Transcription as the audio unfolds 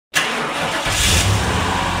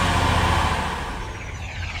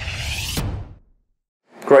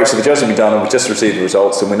Great, so the judging will be done and we've just received the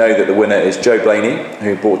results, and we know that the winner is Joe Blaney,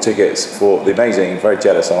 who bought tickets for the amazing, very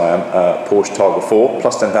jealous I am, Porsche Targa 4,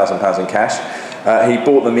 plus £10,000 in cash. He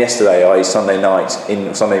bought them yesterday, i.e. Sunday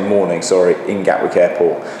morning, in Gatwick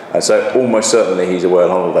Airport. So almost certainly he's away on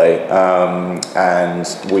holiday, and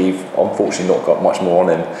we've unfortunately not got much more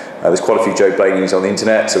on him. There's quite a few Joe Blaneys on the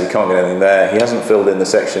internet, so we can't get anything there. He hasn't filled in the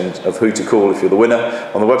section of who to call if you're the winner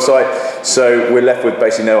on the website, so we're left with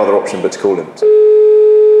basically no other option but to call him.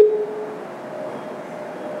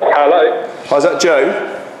 Hello. Hi, is that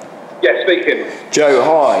Joe? Yeah, speaking. Joe,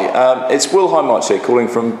 hi. It's Will Heimarch here, calling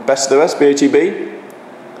from Best of the West, BHEB.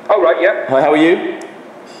 Oh, right, yeah. Hi, how are you?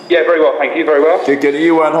 Yeah, very well, thank you, very well. Good, good. Are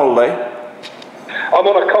you on holiday? I'm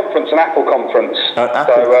on a conference, an Apple conference.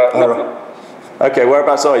 Apple? Right. Okay,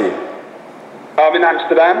 whereabouts are you? I'm in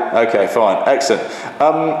Amsterdam. Okay, fine. Excellent.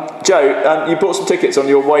 Joe, you bought some tickets on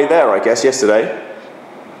your way there, I guess, yesterday?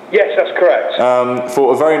 Yes, that's correct.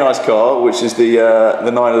 For a very nice car, which is the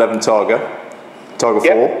 911 Targa 4.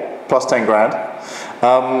 Yep. Plus 10 grand.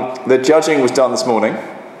 The judging was done this morning.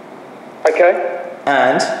 Okay.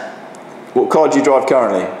 And what car do you drive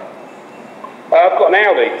currently? I've got an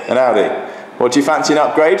Audi. An Audi. Well, do you fancy an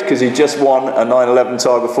upgrade? Because you just won a 911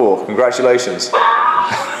 Targa 4. Congratulations.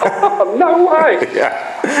 No way.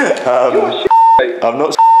 Yeah. You're I'm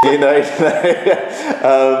not you know.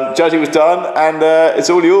 Judging was done, and it's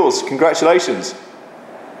all yours. Congratulations.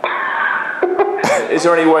 Is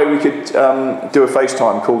there any way we could do a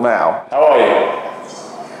FaceTime call now? How are you?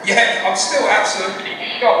 Yeah, I'm still absolutely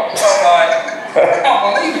shocked. I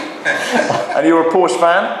can't believe it. And you're a Porsche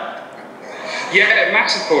fan? Yeah,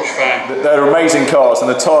 massive Porsche fan. They're amazing cars, and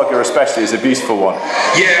the Targa especially is a beautiful one.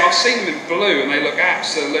 Yeah, I've seen them in blue, and they look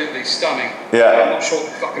absolutely stunning. Yeah. I'm not sure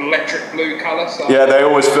if it's like an electric blue colour. So. Yeah, they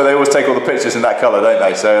always take all the pictures in that colour, don't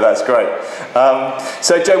they? So that's great.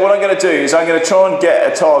 So Joe, what I'm going to do is I'm going to try and get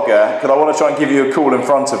a Targa, because I want to try and give you a call in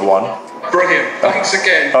front of one. Brilliant. Thanks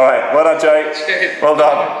again. All right. Well done, Joe. Cheers. Well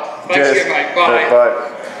done. Thanks Cheers. again, mate. Bye.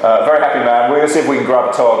 Bye. Very happy man. We're going to see if we can grab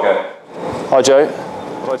a Targa. Hi, Joe.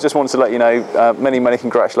 Well, I just wanted to let you know, many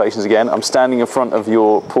congratulations again. I'm standing in front of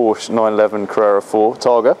your Porsche 911 Carrera 4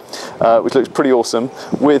 Targa, which looks pretty awesome,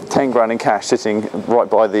 with 10 grand in cash sitting right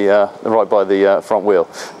by the front wheel.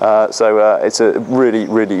 So it's a really,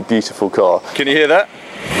 really beautiful car. Can you hear that?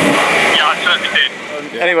 Yeah, I certainly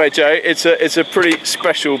did. Anyway, Joe, it's a pretty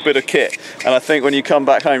special bit of kit, and I think when you come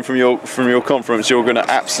back home from your conference, you're going to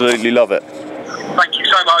absolutely love it. Thank you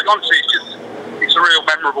so much. Honestly, it's a real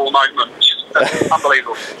memorable moment.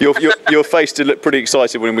 Unbelievable. Your face did look pretty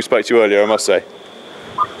excited when we spoke to you earlier, I must say.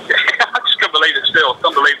 I just couldn't believe it still. It's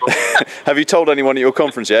unbelievable. Have you told anyone at your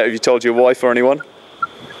conference yet? Have you told your wife or anyone?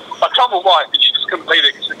 I told my wife, but she just couldn't believe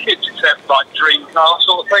it because the kids accept like dream car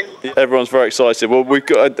sort of thing. Everyone's very excited. Well, we've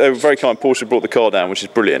got a very kind Porsche brought the car down, which is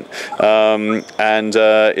brilliant. And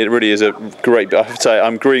it really is a great. I have to say,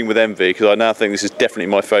 I'm agreeing with envy because I now think this is definitely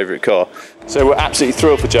my favourite car. So we're absolutely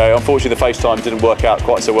thrilled for Joe. Unfortunately, the FaceTime didn't work out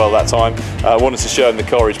quite so well that time. I wanted to show him the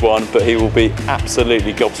car he's won, but he will be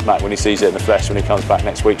absolutely gobsmacked when he sees it in the flesh when he comes back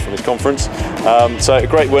next week from his conference. So a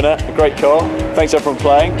great winner, a great car. Thanks everyone for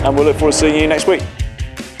playing, and we'll look forward to seeing you next week.